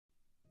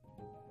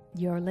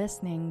You're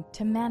listening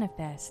to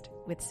Manifest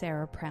with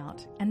Sarah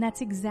Prout, and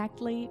that's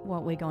exactly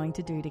what we're going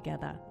to do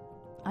together.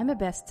 I'm a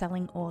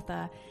best-selling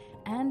author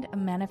and a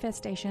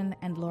manifestation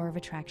and law of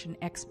attraction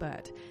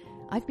expert.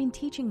 I've been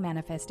teaching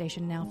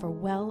manifestation now for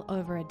well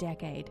over a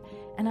decade,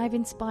 and I've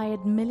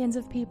inspired millions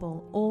of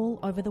people all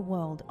over the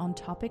world on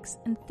topics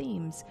and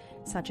themes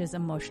such as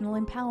emotional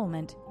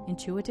empowerment,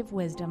 intuitive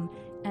wisdom,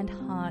 and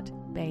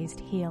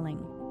heart-based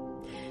healing.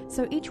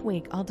 So each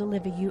week I'll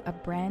deliver you a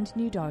brand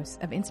new dose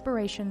of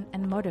inspiration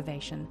and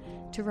motivation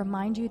to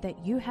remind you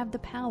that you have the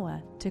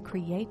power to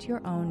create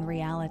your own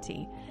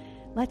reality.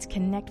 Let's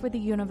connect with the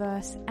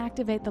universe,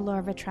 activate the law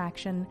of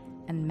attraction,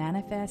 and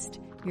manifest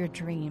your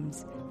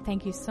dreams.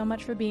 Thank you so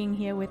much for being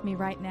here with me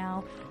right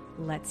now.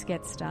 Let's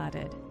get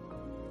started.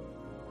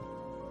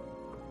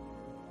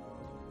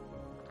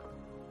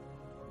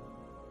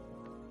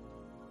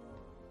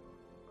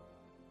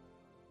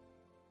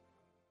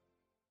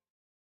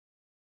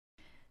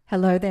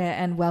 Hello there,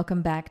 and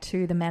welcome back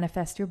to the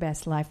Manifest Your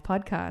Best Life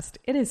podcast.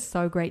 It is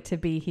so great to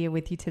be here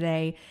with you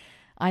today.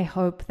 I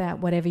hope that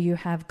whatever you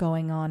have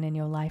going on in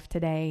your life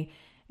today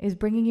is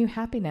bringing you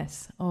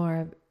happiness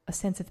or a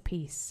sense of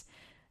peace.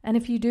 And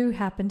if you do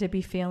happen to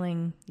be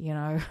feeling,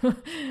 a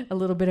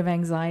little bit of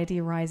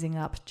anxiety rising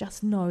up,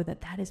 just know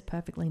that that is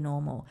perfectly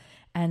normal.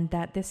 And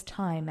that this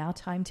time, our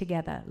time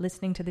together,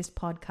 listening to this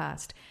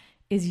podcast,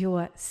 is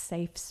your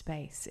safe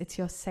space. It's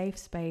your safe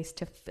space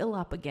to fill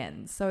up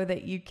again so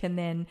that you can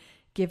then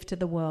give to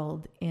the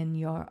world in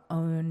your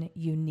own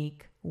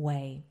unique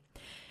way.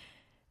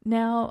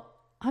 Now,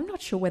 I'm not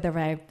sure whether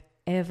I've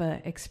ever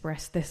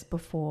expressed this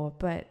before,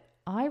 but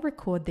I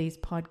record these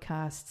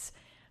podcasts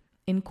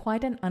in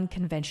quite an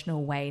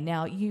unconventional way.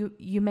 Now, you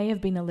may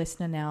have been a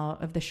listener now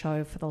of the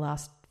show for the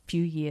last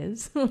few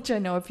years, which I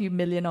know a few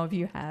million of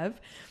you have.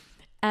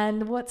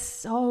 And what's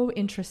so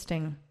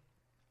interesting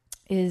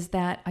is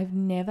that I've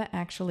never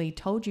actually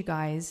told you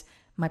guys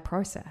my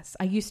process.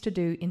 I used to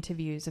do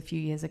interviews a few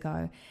years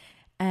ago,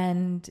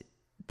 and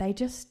they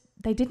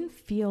didn't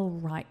feel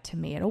right to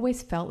me. It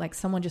always felt like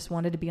someone just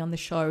wanted to be on the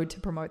show to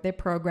promote their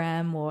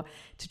program or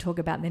to talk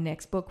about their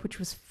next book, which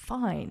was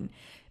fine.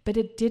 But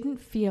it didn't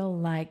feel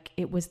like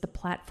it was the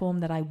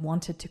platform that I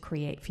wanted to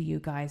create for you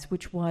guys,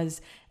 which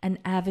was an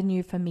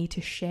avenue for me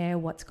to share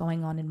what's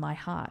going on in my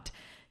heart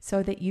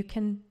so that you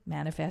can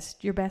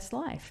manifest your best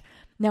life.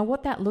 Now,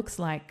 what that looks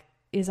like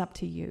is up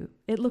to you.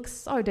 It looks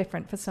so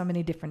different for so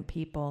many different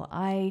people.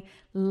 I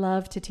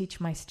love to teach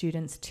my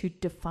students to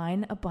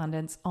define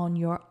abundance on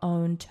your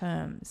own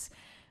terms,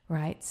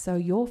 right? So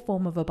your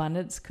form of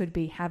abundance could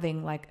be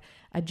having like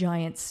a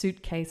giant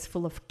suitcase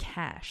full of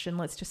cash. And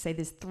let's just say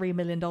there's $3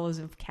 million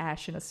of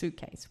cash in a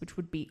suitcase, which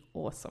would be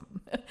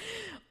awesome.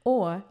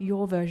 Or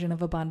your version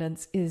of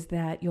abundance is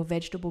that your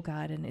vegetable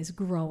garden is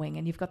growing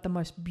and you've got the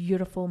most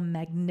beautiful,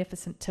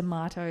 magnificent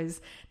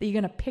tomatoes that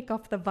you're going to pick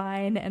off the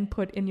vine and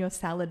put in your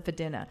salad for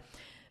dinner.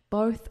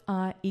 Both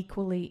are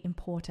equally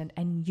important,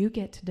 and you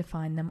get to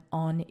define them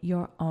on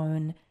your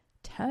own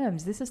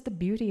terms. This is the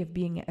beauty of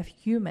being a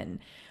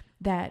human,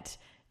 that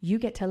you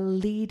get to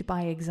lead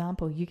by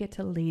example. You get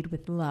to lead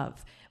with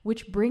love,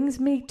 which brings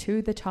me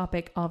to the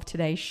topic of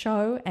today's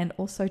show, and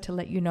also to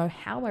let you know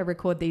how I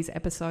record these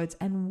episodes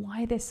and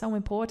why they're so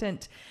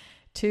important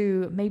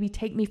to maybe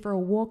take me for a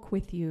walk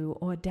with you,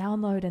 or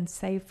download and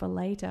save for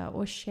later,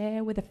 or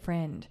share with a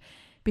friend,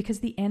 because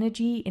the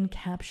energy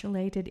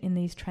encapsulated in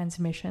these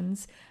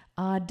transmissions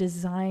are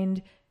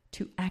designed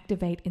to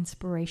activate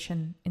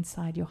inspiration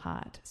inside your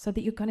heart so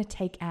that you're going to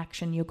take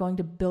action. You're going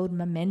to build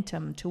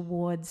momentum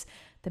towards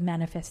the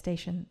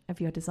manifestation of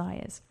your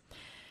desires.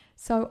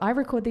 So I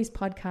record these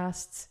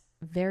podcasts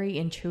very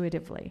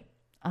intuitively.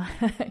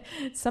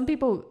 Some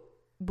people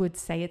would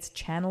say it's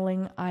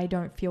channeling. I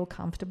don't feel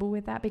comfortable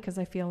with that because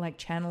I feel like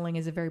channeling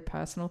is a very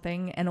personal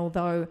thing. And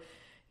although,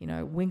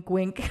 wink,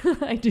 wink,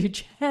 I do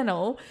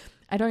channel,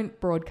 I don't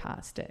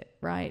broadcast it,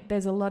 right?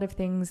 There's a lot of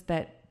things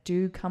that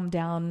do come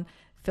down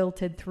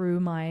filtered through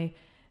my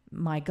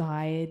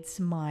guides,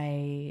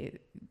 my,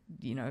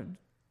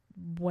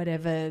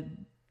 whatever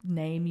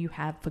name you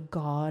have for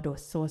God or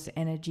source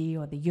energy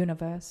or the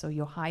universe or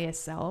your higher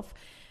self.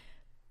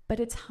 But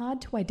it's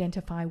hard to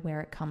identify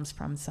where it comes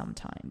from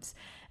sometimes,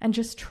 and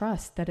just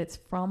trust that it's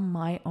from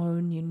my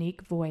own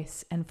unique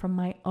voice and from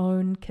my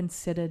own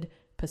considered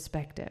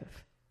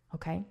perspective.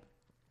 Okay.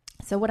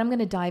 So what I'm going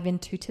to dive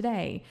into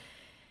today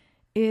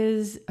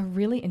is a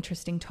really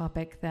interesting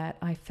topic that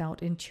I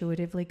felt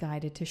intuitively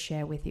guided to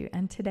share with you.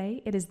 And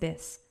today it is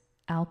this: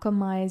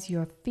 alchemize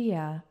your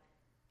fear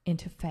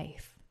into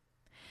faith.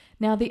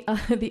 Now, the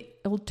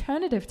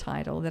alternative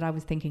title that I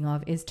was thinking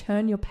of is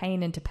Turn Your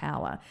Pain into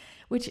Power,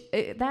 which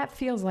that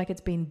feels like it's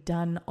been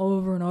done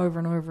over and over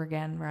and over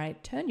again,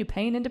 right? Turn your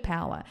pain into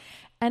power.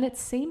 And it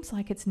seems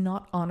like it's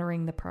not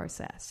honoring the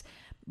process.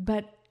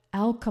 But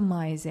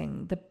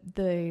alchemizing,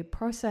 the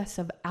process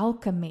of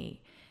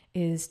alchemy,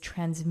 is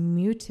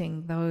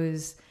transmuting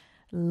those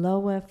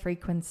lower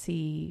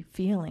frequency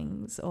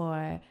feelings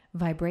or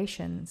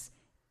vibrations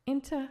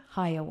into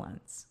higher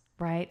ones,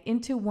 right?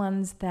 Into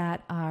ones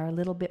that are a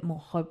little bit more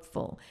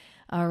hopeful,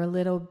 are a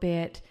little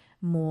bit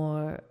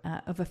more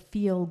of a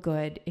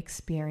feel-good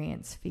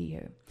experience for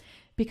you.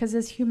 Because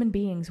as human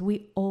beings,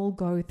 we all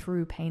go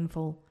through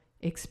painful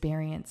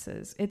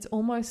experiences. It's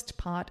almost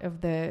part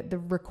of the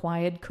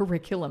required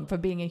curriculum for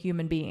being a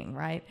human being,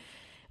 right?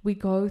 We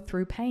go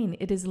through pain.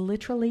 It is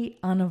literally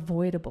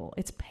unavoidable.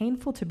 It's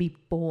painful to be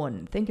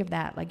born. Think of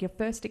that. Like your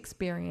first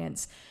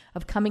experience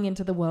of coming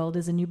into the world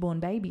as a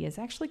newborn baby is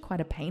actually quite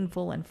a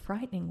painful and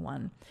frightening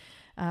one.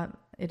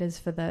 It is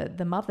for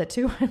the mother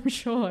too, I'm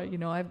sure. You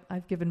know,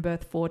 I've given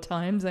birth 4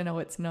 times. I know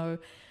it's no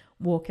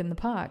walk in the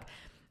park.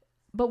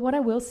 But what I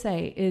will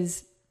say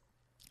is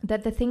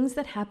that the things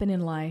that happen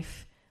in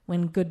life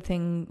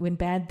when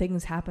bad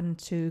things happen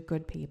to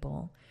good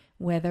people,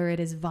 whether it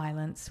is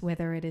violence,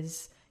 whether it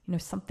is, you know,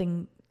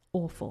 something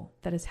awful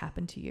that has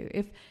happened to you.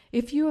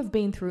 If you have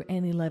been through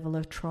any level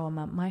of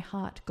trauma, my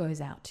heart goes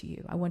out to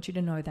you. I want you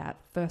to know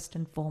that first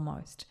and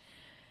foremost.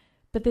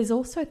 But there's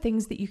also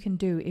things that you can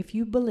do if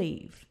you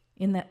believe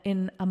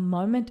in a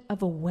moment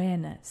of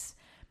awareness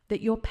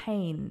that your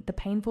pain, the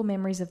painful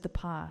memories of the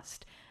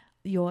past,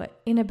 your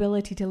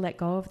inability to let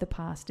go of the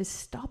past is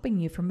stopping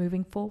you from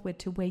moving forward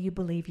to where you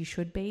believe you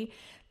should be,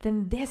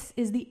 then this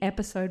is the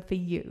episode for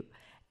you.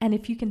 And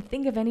if you can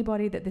think of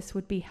anybody that this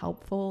would be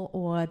helpful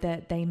or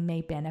that they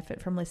may benefit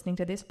from listening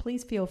to this,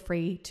 please feel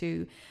free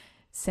to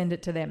send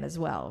it to them as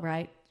well,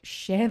 right?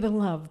 Share the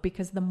love,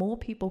 because the more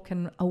people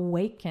can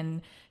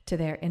awaken to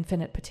their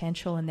infinite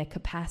potential and their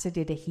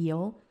capacity to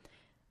heal,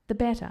 the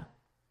better.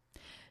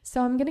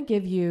 So I'm going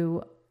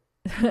to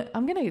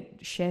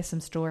share some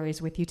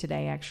stories with you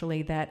today,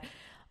 actually, that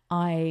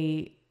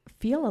I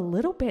feel a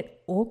little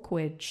bit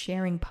awkward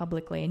sharing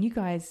publicly. And you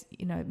guys,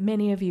 you know,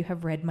 many of you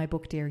have read my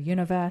book, Dear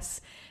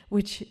Universe,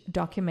 which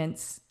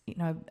documents, you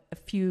know, a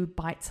few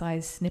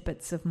bite-sized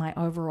snippets of my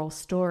overall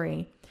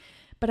story.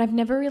 But I've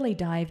never really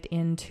dived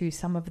into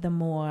some of the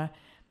more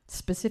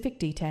specific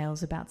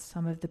details about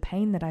some of the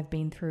pain that I've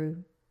been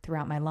through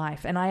throughout my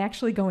life. And I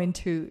actually go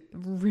into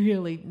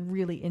really,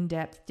 really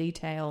in-depth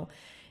detail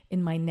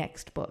in my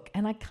next book.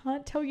 And I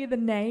can't tell you the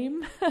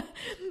name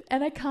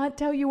and I can't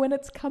tell you when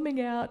it's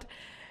coming out,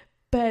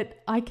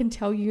 but I can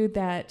tell you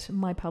that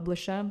my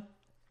publisher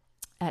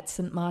at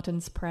St.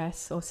 Martin's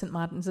Press or St.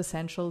 Martin's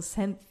Essentials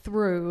sent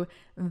through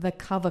the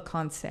cover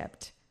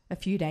concept a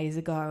few days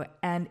ago,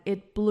 and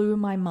it blew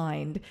my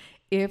mind.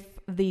 If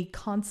the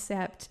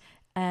concept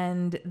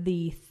and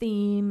the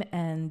theme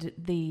and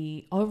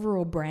the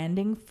overall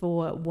branding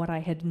for what I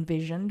had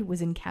envisioned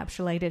was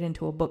encapsulated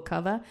into a book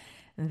cover,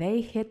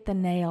 they hit the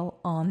nail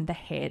on the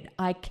head.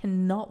 I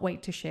cannot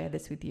wait to share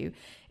this with you.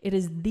 It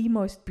is the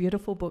most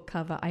beautiful book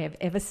cover I have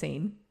ever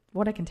seen.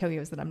 What I can tell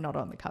you is that I'm not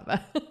on the cover.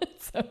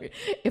 So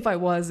if I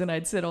was and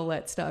I'd said all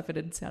that stuff,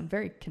 it'd sound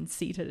very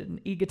conceited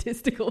and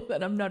egotistical,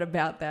 that I'm not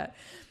about that.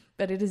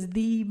 But it is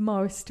the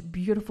most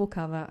beautiful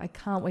cover. I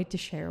can't wait to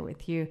share it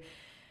with you.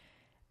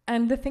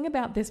 And the thing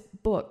about this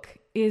book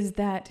is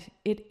that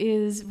it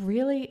is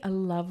really a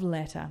love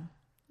letter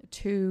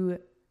to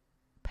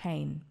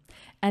pain,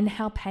 and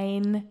how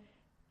pain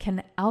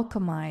can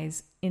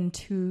alchemize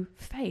into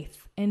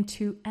faith,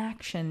 into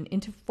action,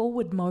 into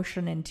forward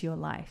motion into your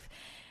life.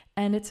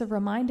 And it's a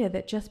reminder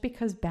that just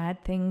because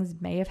bad things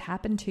may have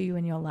happened to you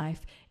in your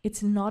life,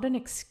 it's not an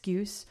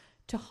excuse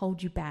to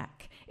hold you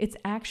back. It's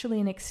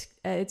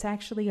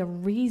actually a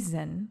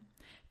reason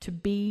to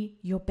be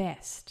your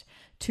best,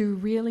 to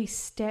really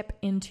step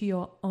into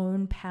your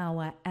own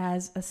power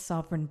as a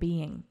sovereign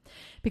being.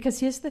 Because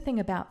here's the thing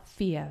about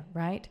fear,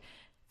 right?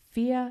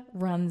 Fear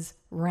runs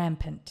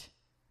rampant.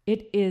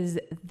 It is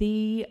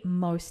the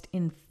most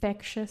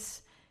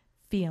infectious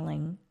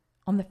feeling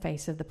on the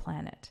face of the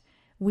planet.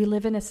 We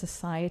live in a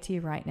society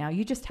right now.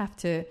 You just have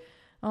to,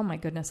 oh my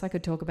goodness, I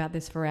could talk about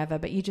this forever,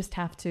 but you just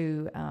have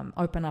to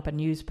open up a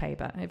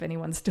newspaper, if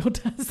anyone still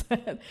does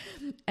that,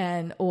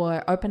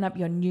 or open up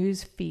your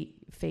news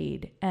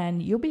feed,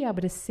 and you'll be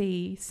able to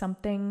see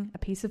something, a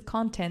piece of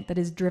content that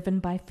is driven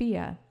by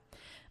fear,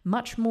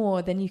 much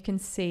more than you can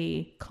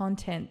see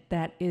content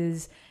that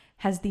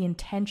has the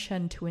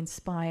intention to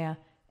inspire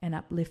and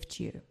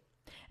uplift you.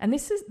 And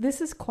this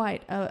is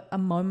quite a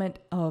moment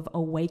of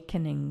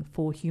awakening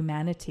for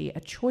humanity,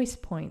 a choice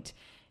point,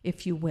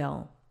 if you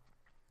will,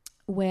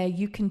 where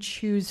you can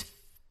choose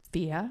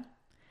fear,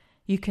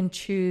 you can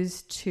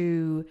choose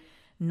to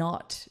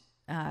not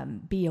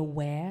be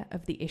aware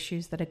of the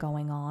issues that are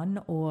going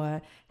on,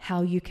 or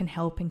how you can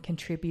help and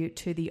contribute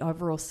to the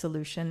overall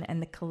solution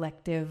and the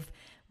collective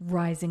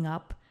rising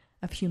up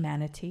of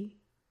humanity,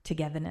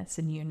 togetherness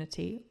and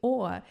unity.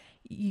 Or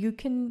you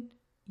can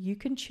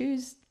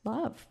choose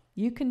love.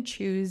 You can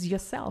choose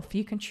yourself.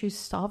 You can choose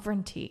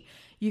sovereignty.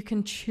 You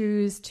can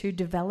choose to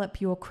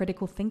develop your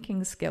critical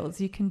thinking skills.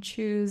 You can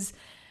choose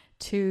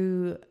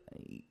to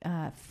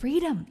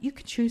freedom. You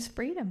can choose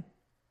freedom.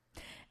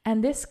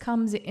 And this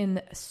comes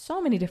in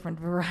so many different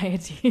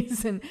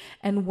varieties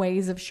and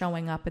ways of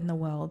showing up in the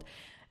world.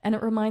 And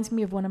it reminds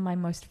me of one of my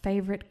most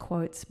favorite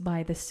quotes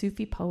by the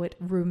Sufi poet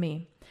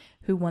Rumi,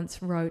 who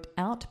once wrote,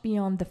 out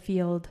beyond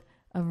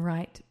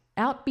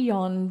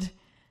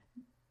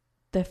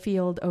the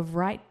field of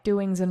right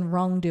doings and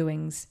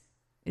wrongdoings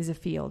is a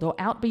field. Or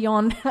out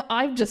beyond,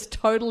 I've just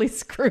totally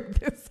screwed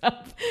this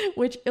up,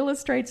 which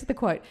illustrates the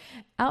quote.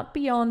 Out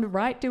beyond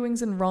right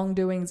doings and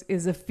wrongdoings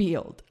is a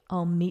field.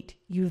 I'll meet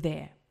you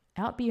there.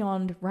 Out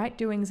beyond right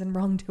doings and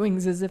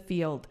wrongdoings is a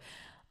field.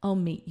 I'll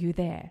meet you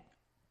there.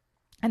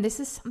 And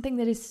this is something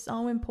that is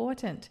so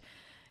important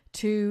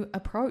to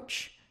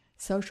approach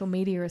social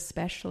media,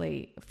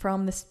 especially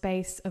from the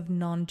space of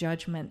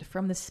non-judgment,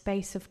 from the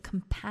space of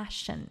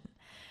compassion,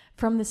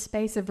 from the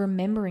space of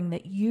remembering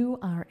that you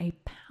are a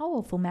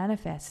powerful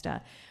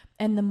manifester.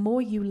 And the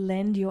more you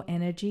lend your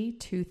energy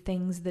to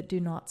things that do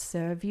not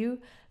serve you,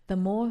 the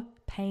more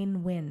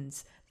pain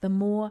wins, the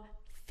more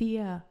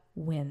fear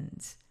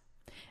wins.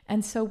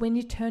 And so when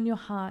you turn your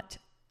heart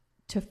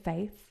to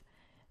faith,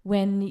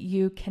 when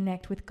you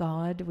connect with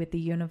God, with the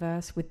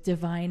universe, with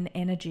divine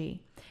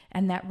energy,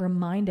 and that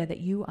reminder that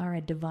you are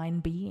a divine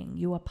being,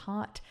 you are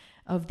part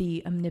of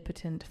the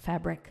omnipotent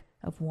fabric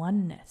of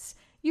oneness.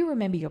 You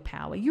remember your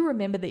power. You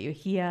remember that you're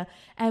here,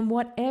 and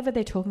whatever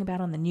they're talking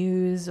about on the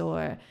news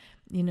or,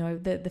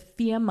 the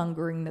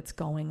fear-mongering that's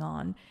going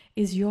on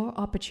is your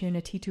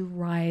opportunity to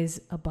rise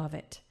above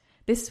it.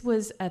 This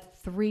was a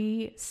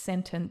three-letter,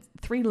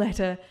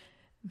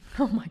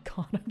 oh my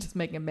God, I'm just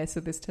making a mess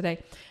of this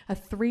today. A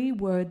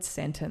 3-word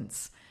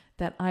sentence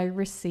that I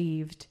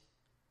received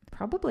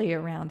probably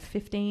around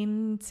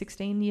 15,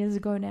 16 years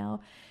ago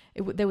now.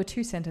 There were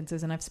 2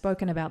 sentences, and I've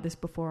spoken about this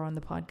before on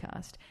the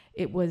podcast.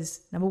 It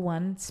was, number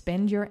 1,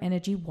 spend your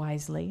energy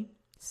wisely.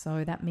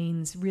 So that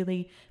means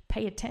really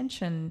pay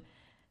attention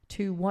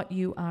to what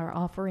you are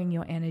offering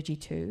your energy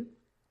to.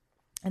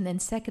 And then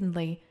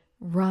secondly,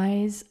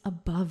 rise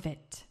above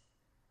it.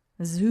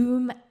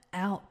 Zoom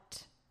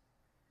out.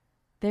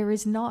 There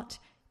is not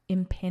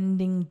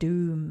impending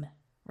doom,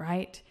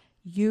 right?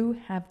 You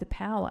have the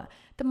power.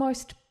 The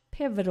most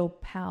pivotal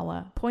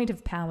point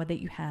of power that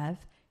you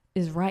have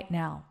is right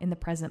now in the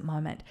present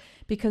moment,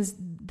 because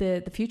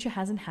the future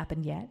hasn't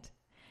happened yet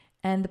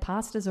and the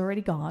past is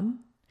already gone.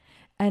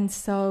 And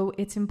so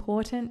it's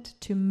important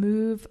to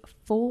move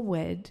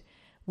forward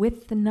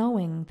with the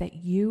knowing that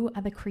you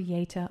are the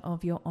creator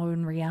of your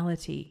own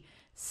reality.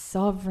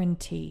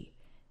 Sovereignty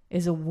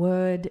is a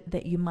word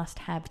that you must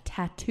have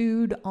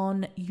tattooed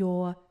on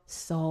your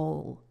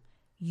soul.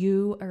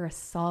 You are a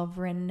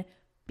sovereign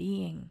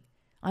being.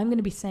 I'm going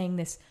to be saying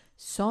this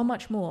so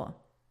much more.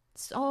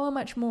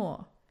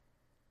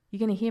 You're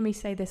going to hear me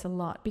say this a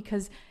lot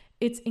because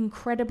it's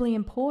incredibly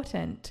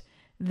important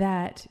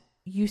that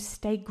you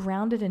stay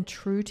grounded and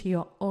true to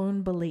your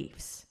own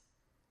beliefs,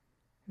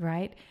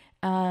 right?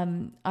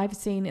 I've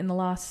seen in the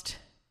last,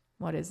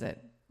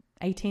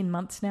 18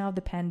 months now of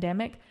the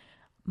pandemic,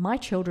 my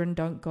children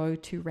don't go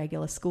to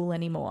regular school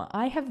anymore.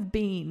 I have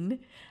been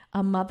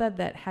a mother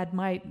that had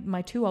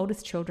my two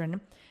oldest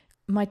children.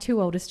 My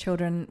 2 oldest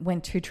children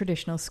went to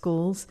traditional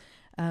schools.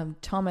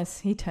 Thomas,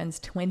 he turns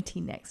 20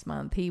 next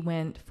month. He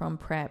went from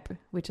prep,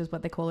 which is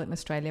what they call it in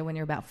Australia when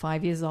you're about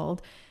 5 years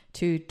old,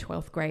 to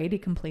 12th grade. He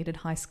completed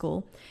high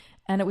school.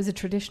 And it was a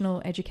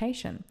traditional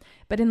education.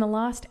 But in the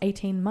last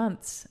 18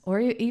 months, or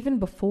even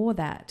before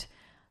that,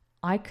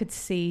 I could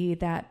see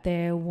that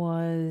there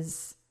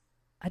was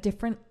a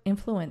different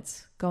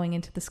influence going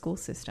into the school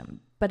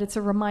system. But it's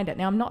a reminder.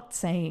 Now, I'm not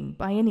saying,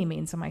 by any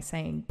means am I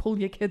saying, pull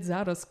your kids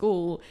out of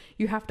school.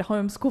 You have to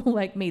homeschool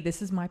like me.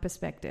 This is my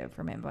perspective,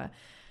 remember.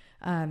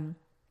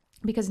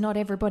 Because not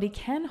everybody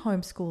can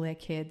homeschool their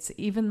kids,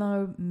 even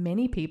though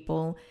many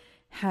people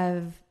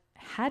have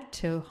had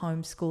to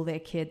homeschool their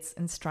kids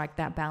and strike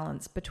that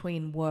balance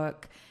between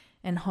work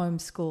and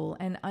homeschool.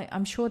 And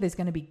I'm sure there's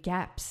going to be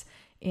gaps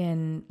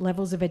in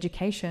levels of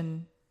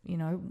education,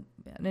 in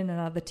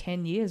another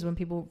 10 years when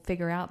people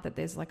figure out that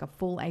there's like a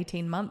full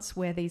 18 months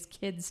where these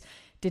kids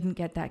didn't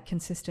get that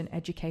consistent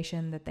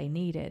education that they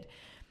needed.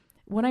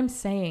 What I'm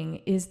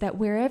saying is that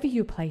wherever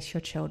you place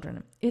your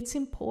children, it's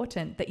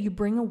important that you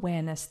bring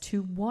awareness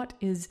to what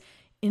is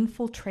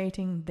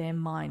infiltrating their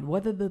mind.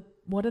 What are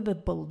the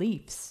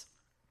beliefs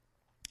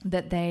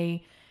that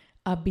they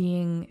are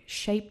being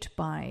shaped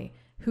by,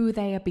 who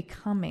they are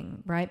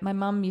becoming, right? My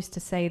mum used to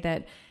say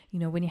that,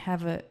 when you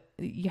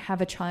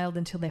have a child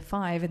until they're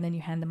 5 and then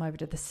you hand them over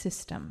to the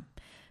system.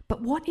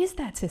 But what is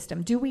that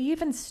system? Do we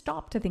even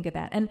stop to think of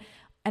that? And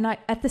I,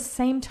 at the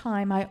same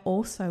time, I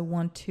also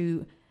want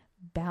to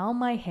bow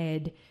my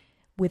head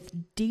with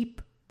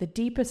the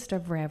deepest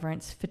of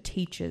reverence for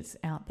teachers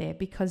out there,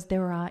 because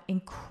there are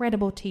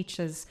incredible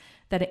teachers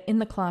that are in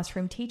the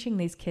classroom teaching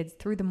these kids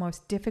through the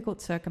most difficult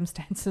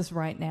circumstances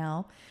right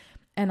now.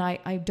 And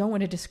I don't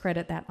want to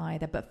discredit that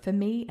either. But for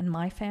me and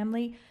my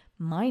family,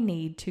 my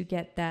need to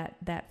get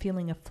that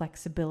feeling of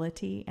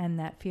flexibility and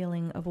that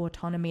feeling of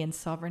autonomy and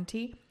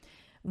sovereignty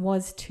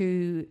was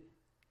to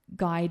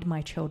guide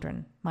my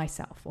children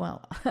myself.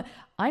 Well,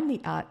 I'm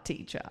the art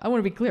teacher. I want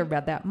to be clear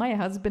about that. My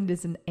husband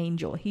is an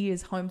angel. He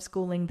is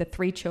homeschooling the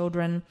 3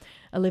 children.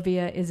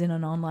 Olivia is in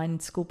an online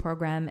school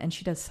program and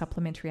she does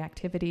supplementary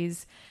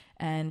activities.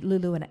 And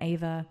Lulu and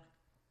Ava,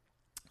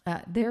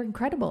 they're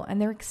incredible and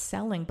they're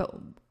excelling. But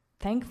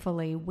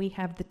thankfully, we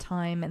have the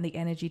time and the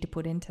energy to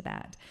put into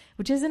that,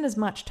 which isn't as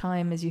much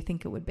time as you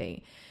think it would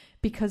be.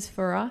 Because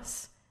for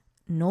us,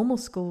 normal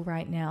school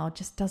right now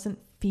just doesn't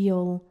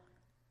feel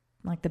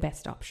like the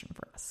best option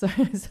for us.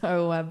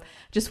 So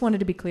just wanted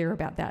to be clear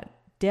about that.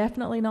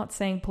 Definitely not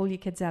saying pull your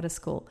kids out of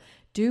school.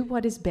 Do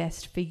what is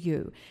best for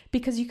you,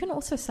 because you can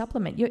also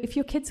supplement. If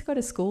your kids go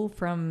to school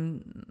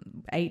from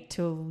 8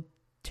 till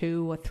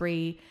 2 or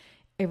 3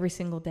 every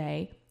single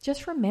day,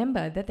 just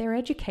remember that their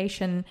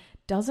education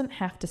doesn't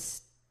have to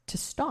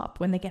stop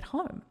when they get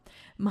home.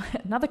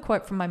 Another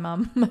quote from my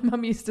mum. My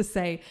mum used to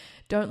say,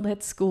 "Don't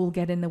let school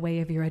get in the way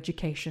of your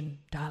education,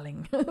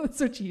 darling." That's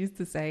what she used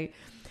to say.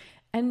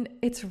 And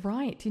it's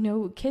right.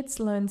 Kids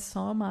learn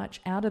so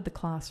much out of the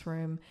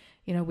classroom,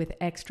 with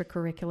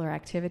extracurricular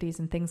activities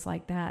and things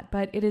like that.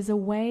 But it is a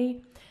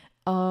way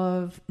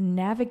of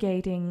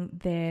navigating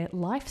their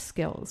life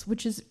skills,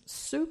 which is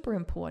super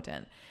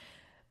important.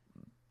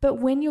 But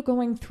when you're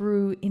going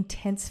through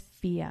intense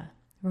fear,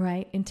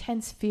 right?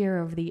 Intense fear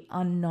of the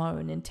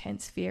unknown,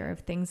 intense fear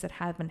of things that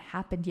haven't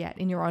happened yet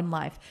in your own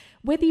life,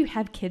 whether you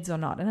have kids or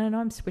not. And I know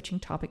I'm switching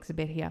topics a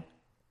bit here.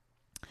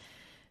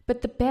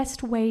 But the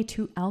best way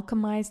to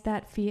alchemize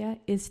that fear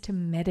is to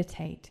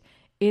meditate,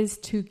 is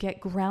to get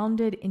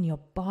grounded in your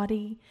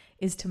body,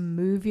 is to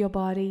move your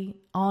body,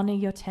 honor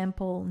your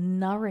temple,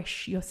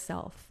 nourish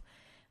yourself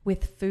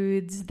with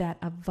foods that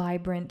are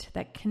vibrant,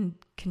 that can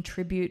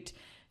contribute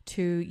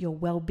to your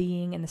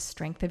well-being and the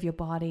strength of your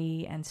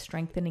body and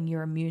strengthening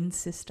your immune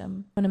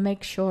system. I want to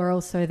make sure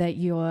also that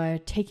you're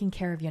taking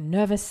care of your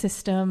nervous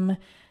system,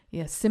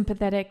 your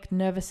sympathetic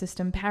nervous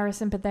system,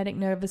 parasympathetic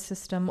nervous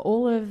system,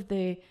 all of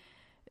the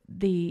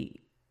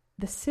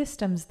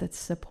systems that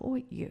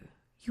support you.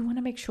 You want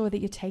to make sure that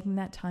you're taking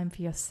that time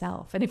for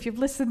yourself. And if you've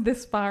listened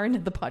this far into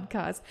the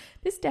podcast,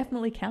 this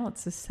definitely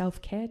counts as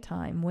self-care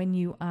time when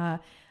you are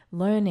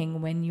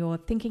learning, when you're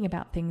thinking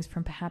about things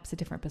from perhaps a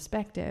different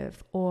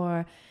perspective,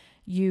 or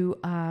you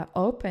are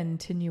open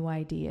to new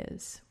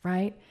ideas,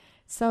 right?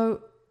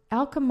 So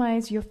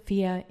alchemize your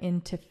fear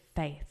into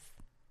faith.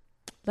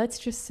 Let's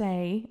just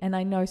say, and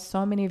I know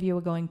so many of you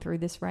are going through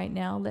this right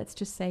now, let's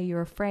just say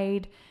you're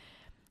afraid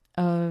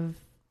of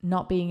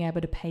not being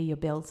able to pay your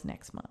bills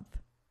next month.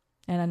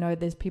 And I know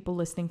there's people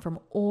listening from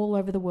all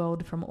over the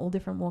world, from all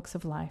different walks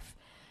of life.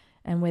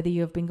 And whether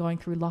you've been going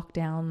through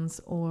lockdowns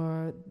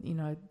or,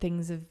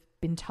 things have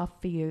been tough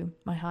for you,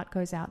 my heart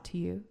goes out to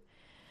you.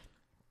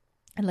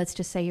 And let's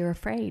just say you're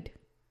afraid,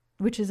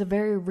 which is a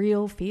very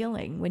real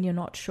feeling when you're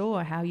not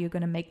sure how you're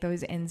going to make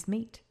those ends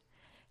meet.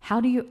 How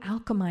do you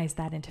alchemize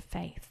that into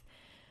faith?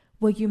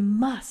 Well, you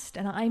must,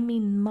 and I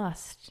mean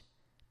must,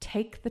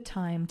 take the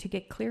time to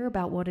get clear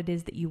about what it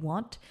is that you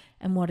want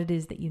and what it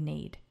is that you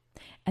need.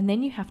 And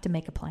then you have to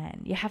make a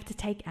plan. You have to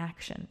take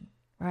action,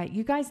 right?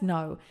 You guys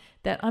know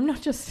that I'm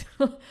not just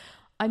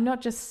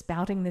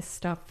spouting this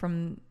stuff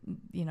from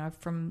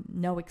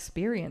no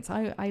experience.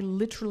 I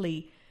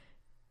literally,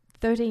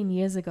 13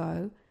 years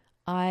ago,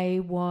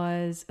 I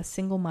was a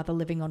single mother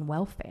living on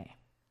welfare.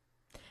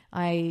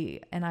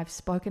 I've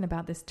spoken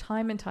about this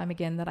time and time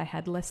again, that I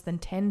had less than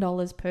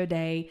 $10 per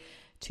day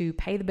to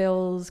pay the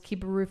bills,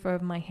 keep a roof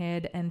over my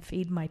head, and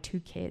feed my 2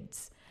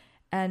 kids.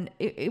 And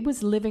it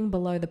was living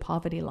below the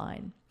poverty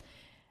line.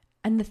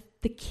 And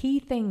the key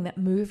thing that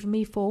moved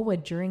me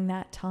forward during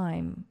that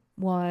time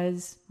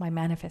was my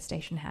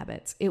manifestation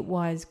habits. It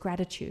was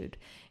gratitude.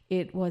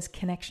 It was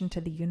connection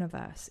to the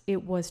universe.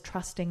 It was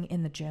trusting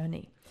in the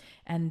journey,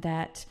 and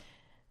that,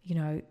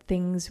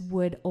 things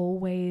would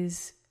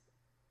always,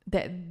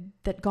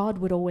 that God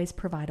would always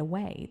provide a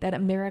way, that a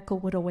miracle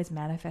would always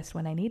manifest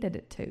when I needed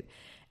it to.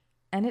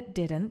 And it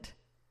didn't,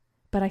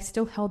 but I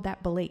still held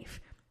that belief,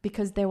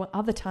 because there were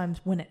other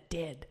times when it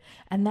did.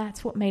 And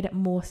that's what made it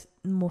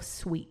more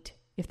sweet,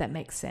 if that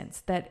makes sense,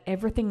 that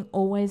everything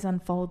always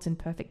unfolds in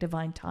perfect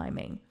divine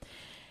timing.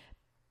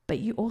 But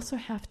you also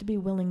have to be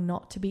willing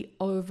not to be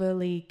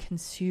overly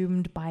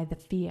consumed by the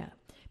fear,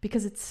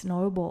 because it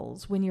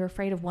snowballs. When you're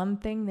afraid of one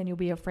thing, then you'll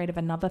be afraid of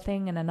another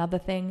thing and another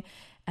thing.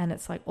 And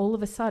it's like all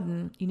of a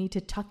sudden you need to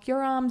tuck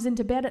your arms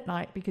into bed at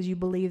night because you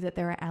believe that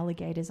there are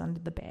alligators under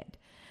the bed.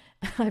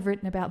 I've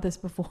written about this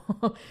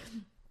before.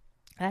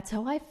 That's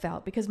how I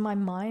felt, because my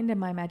mind and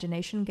my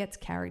imagination gets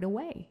carried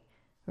away,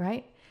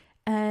 right?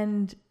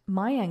 And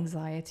my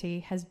anxiety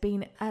has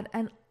been at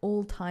an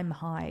all-time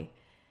high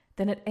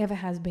than it ever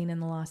has been in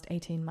the last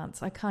 18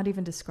 months. I can't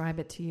even describe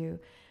it to you.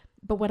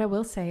 But what I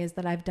will say is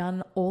that I've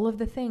done all of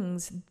the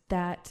things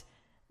that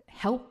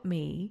help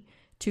me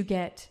to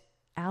get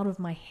out of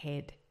my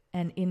head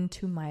and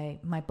into my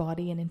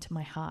body and into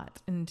my heart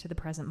and into the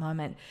present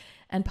moment.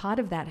 And part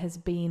of that has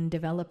been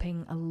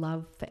developing a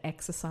love for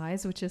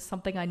exercise, which is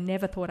something I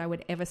never thought I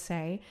would ever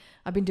say.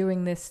 I've been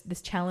doing this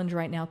challenge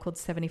right now called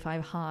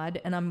 75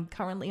 Hard, and I'm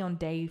currently on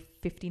day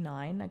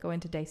 59. I go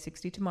into day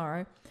 60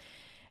 tomorrow.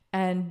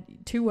 And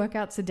 2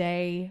 workouts a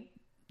day.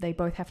 They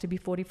both have to be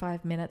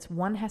 45 minutes.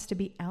 One has to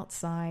be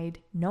outside,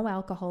 no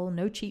alcohol,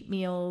 no cheat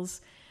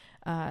meals,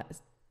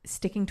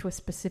 sticking to a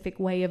specific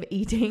way of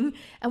eating.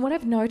 And what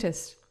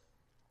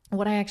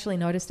I actually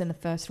noticed in the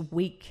first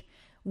week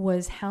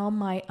was how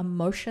my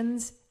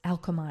emotions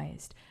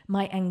alchemized.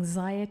 My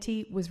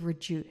anxiety was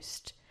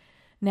reduced.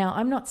 Now,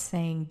 I'm not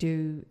saying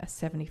do a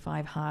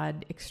 75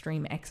 hard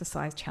extreme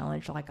exercise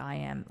challenge like I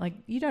am. Like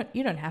you don't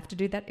have to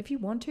do that. If you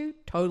want to,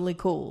 totally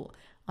cool.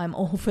 I'm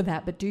all for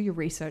that, but do your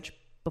research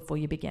before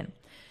you begin.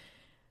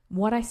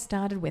 What I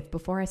started with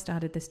before I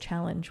started this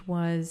challenge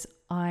was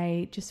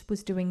I just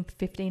was doing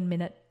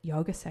 15-minute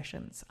yoga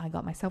sessions. I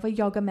got myself a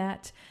yoga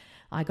mat.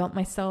 I got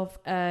myself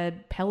a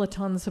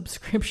Peloton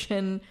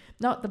subscription,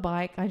 not the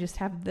bike. I just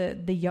have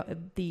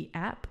the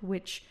app,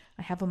 which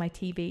I have on my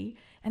TV,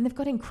 and they've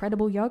got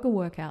incredible yoga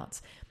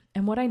workouts.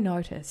 And what I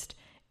noticed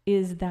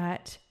is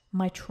that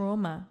my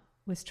trauma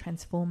was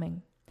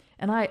transforming.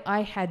 And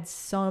I had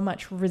so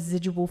much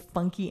residual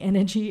funky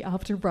energy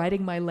after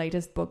writing my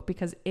latest book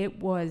because it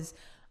was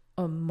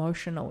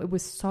emotional. It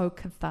was so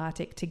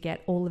cathartic to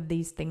get all of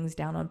these things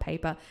down on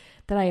paper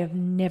that I have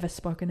never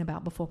spoken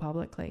about before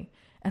publicly.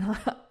 And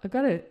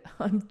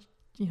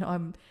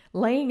I'm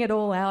laying it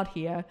all out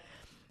here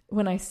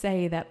when I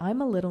say that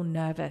I'm a little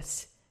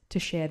nervous to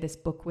share this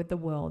book with the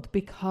world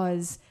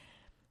because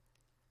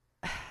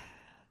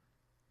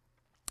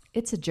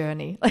it's a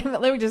journey.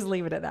 Let me just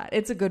leave it at that.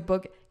 It's a good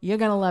book. You're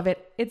going to love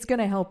it. It's going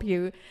to help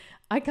you.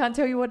 I can't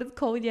tell you what it's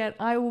called yet.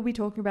 I will be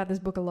talking about this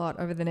book a lot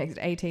over the next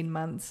 18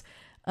 months.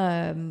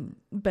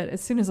 But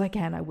as soon as I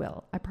can, I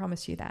will. I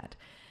promise you that.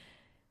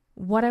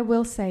 What I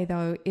will say,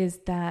 though, is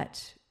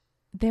that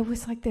there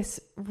was like this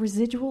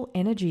residual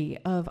energy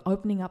of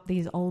opening up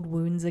these old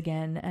wounds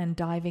again and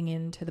diving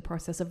into the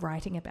process of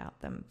writing about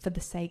them for the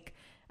sake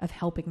of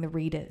helping the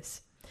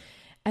readers.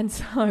 And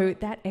so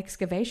that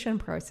excavation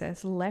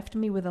process left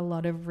me with a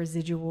lot of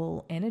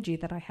residual energy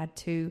that I had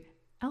to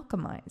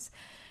alchemize.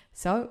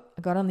 So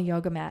I got on the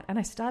yoga mat and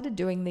I started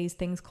doing these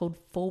things called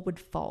forward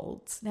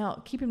folds.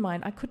 Now, keep in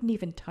mind, I couldn't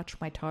even touch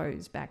my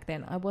toes back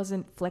then. I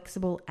wasn't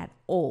flexible at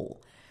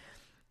all.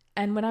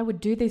 And when I would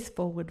do these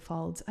forward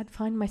folds, I'd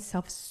find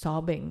myself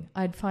sobbing.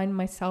 I'd find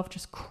myself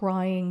just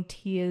crying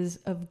tears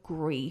of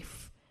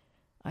grief,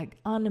 like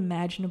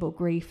unimaginable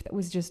grief that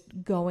was just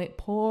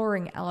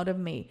pouring out of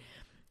me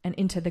and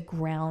into the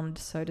ground,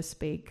 so to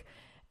speak.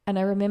 And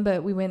I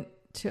remember we went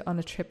on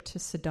a trip to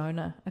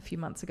Sedona a few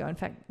months ago. In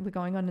fact, we're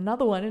going on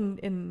another one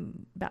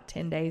in about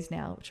 10 days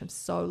now, which I'm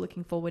so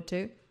looking forward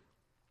to.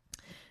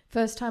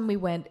 First time we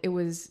went, it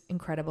was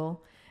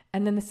incredible.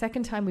 And then the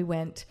second time we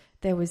went,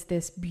 there was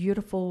this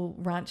beautiful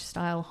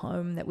ranch-style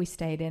home that we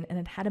stayed in, and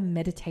it had a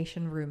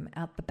meditation room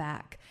out the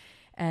back.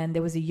 And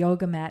there was a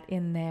yoga mat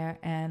in there,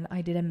 and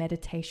I did a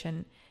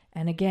meditation.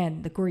 And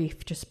again, the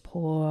grief just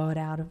poured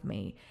out of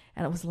me.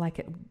 And it was like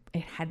it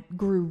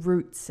grew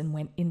roots and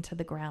went into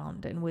the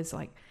ground and was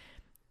like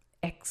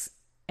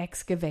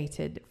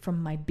excavated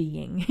from my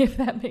being, if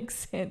that makes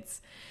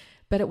sense.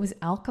 But it was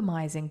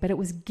alchemizing, but it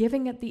was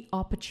giving it the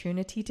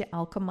opportunity to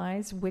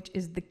alchemize, which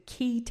is the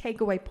key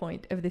takeaway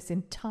point of this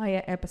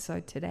entire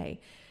episode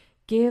today.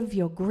 Give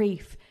your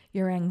grief,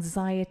 your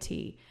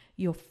anxiety,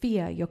 your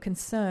fear, your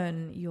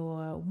concern,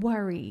 your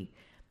worry,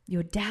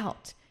 your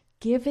doubt,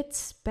 give it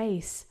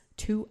space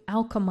to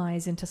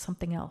alchemize into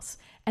something else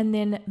and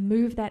then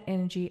move that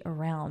energy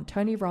around.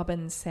 Tony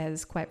Robbins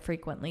says quite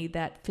frequently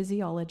that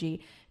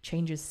physiology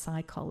changes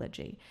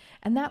psychology.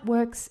 And that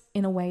works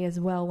in a way as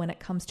well when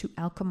it comes to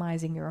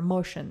alchemizing your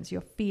emotions,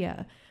 your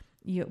fear,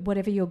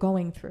 whatever you're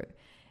going through.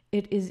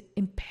 It is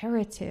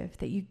imperative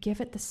that you give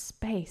it the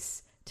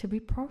space to be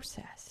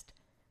processed,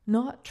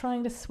 not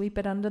trying to sweep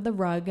it under the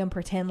rug and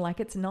pretend like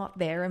it's not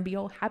there and be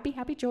all happy,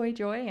 happy, joy,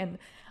 joy. And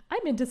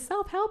I'm into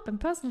self-help and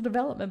personal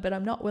development, but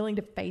I'm not willing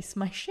to face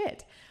my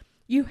shit.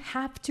 You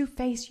have to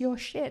face your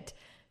shit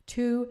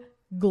to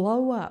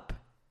glow up,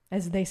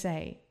 as they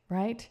say,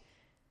 right?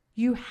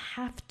 You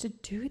have to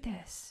do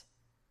this.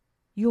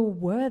 You're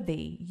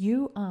worthy.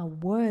 You are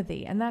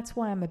worthy. And that's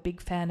why I'm a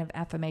big fan of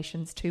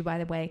affirmations too, by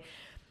the way,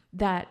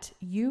 that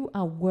you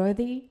are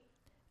worthy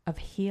of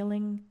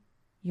healing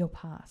your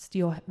past.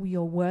 You're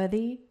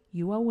worthy.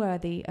 You are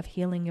worthy of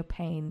healing your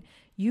pain.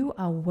 You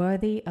are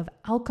worthy of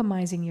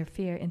alchemizing your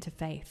fear into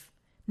faith,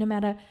 no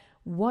matter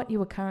what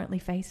you are currently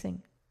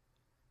facing.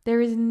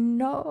 There is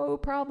no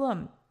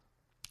problem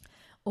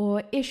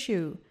or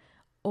issue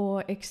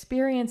or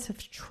experience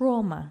of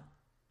trauma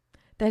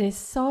that is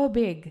so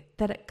big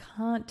that it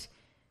can't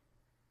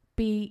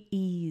be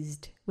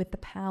eased with the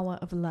power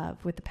of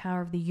love, with the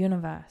power of the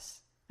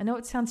universe. I know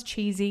it sounds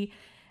cheesy,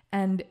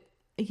 and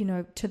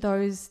to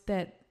those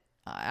that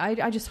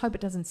I just hope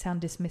it doesn't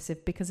sound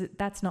dismissive, because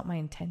that's not my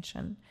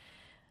intention.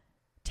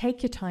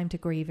 Take your time to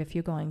grieve if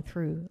you're going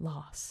through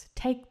loss.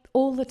 Take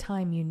all the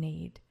time you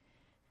need.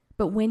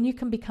 But when you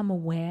can become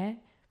aware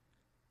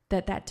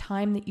that that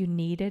time that you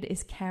needed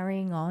is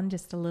carrying on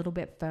just a little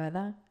bit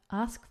further,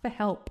 ask for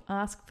help,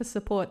 ask for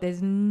support.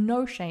 There's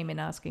no shame in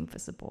asking for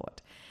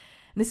support.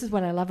 And this is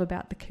what I love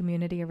about the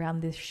community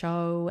around this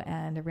show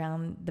and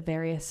around the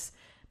various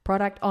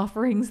product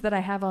offerings that I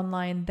have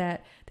online,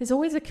 that there's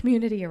always a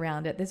community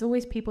around it. There's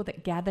always people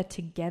that gather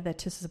together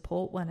to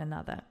support one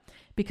another,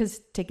 because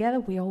together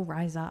we all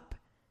rise up.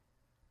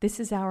 This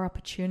is our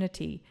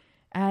opportunity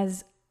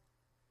as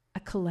a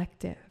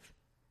collective,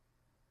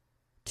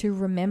 to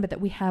remember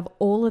that we have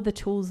all of the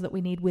tools that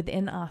we need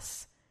within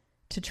us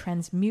to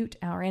transmute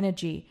our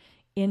energy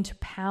into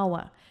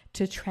power,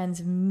 to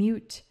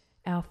transmute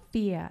our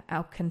fear,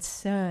 our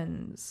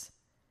concerns,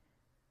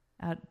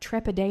 our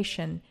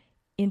trepidation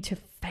into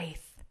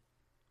faith.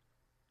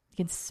 You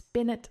can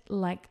spin it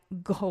like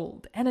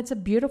gold. And it's a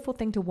beautiful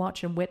thing to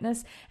watch and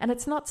witness. And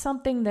it's not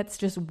something that's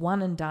just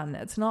one and done.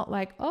 It's not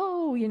like,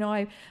 oh,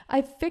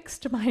 I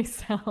fixed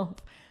myself.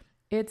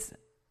 It's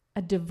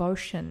a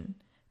devotion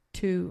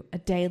to a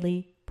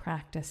daily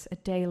practice, a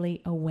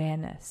daily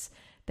awareness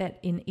that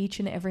in each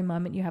and every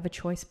moment you have a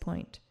choice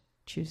point.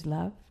 Choose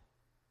love,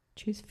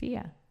 choose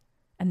fear.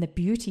 And the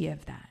beauty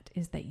of that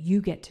is that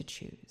you get to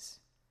choose.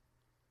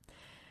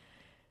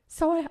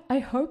 So I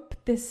hope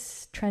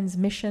this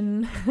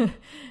transmission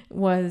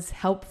was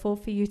helpful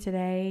for you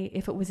today.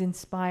 If it was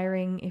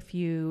inspiring, if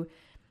you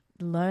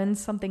learned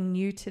something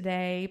new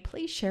today,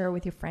 please share it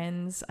with your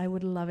friends. I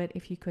would love it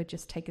if you could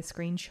just take a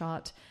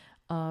screenshot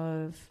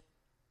of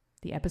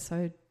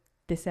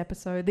this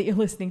episode that you're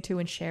listening to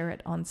and share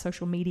it on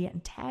social media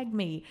and tag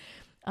me.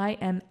 I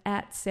am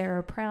at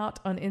Sarah Prout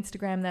on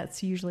Instagram.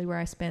 That's usually where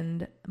I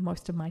spend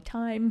most of my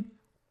time.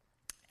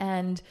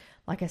 And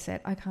like I said,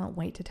 I can't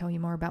wait to tell you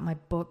more about my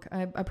book.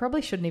 I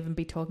probably shouldn't even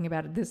be talking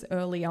about it this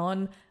early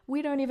on.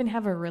 We don't even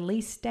have a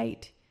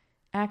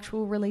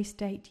actual release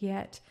date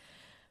yet.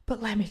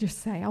 But let me just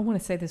say, I want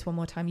to say this one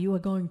more time. You are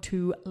going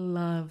to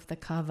love the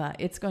cover.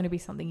 It's going to be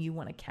something you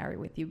want to carry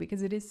with you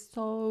because it is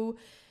so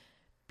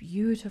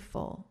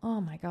beautiful. Oh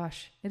my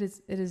gosh. It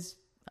is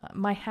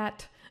my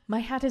hat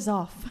is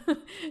off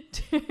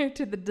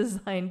to the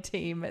design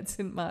team at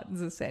St.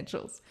 Martin's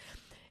Essentials.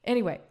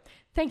 Anyway,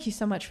 thank you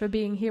so much for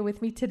being here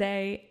with me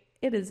today.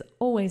 It is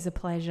always a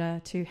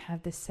pleasure to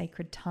have this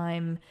sacred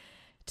time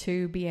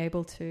to be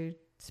able to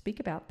speak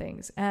about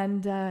things.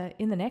 And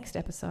in the next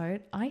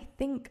episode, I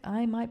think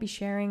I might be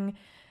sharing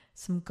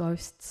some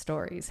ghost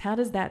stories. How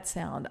does that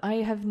sound? I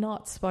have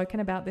not spoken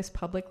about this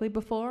publicly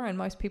before, and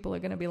most people are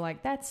going to be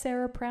like, that's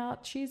Sarah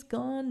Prout. She's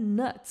gone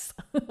nuts.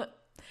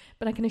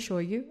 But I can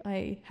assure you,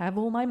 I have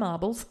all my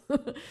marbles.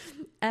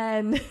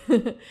 And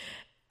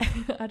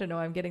I don't know,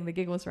 I'm getting the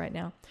giggles right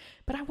now.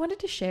 But I wanted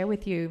to share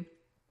with you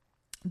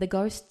the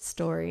ghost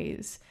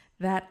stories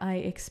that I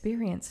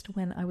experienced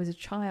when I was a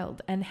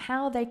child and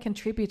how they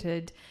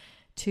contributed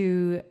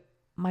to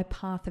my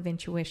path of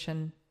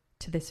intuition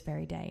to this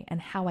very day and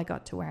how I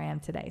got to where I am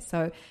today.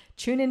 So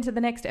tune into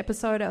the next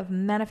episode of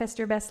Manifest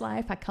Your Best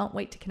Life. I can't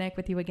wait to connect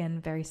with you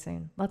again very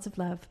soon. Lots of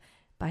love.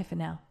 Bye for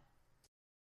now.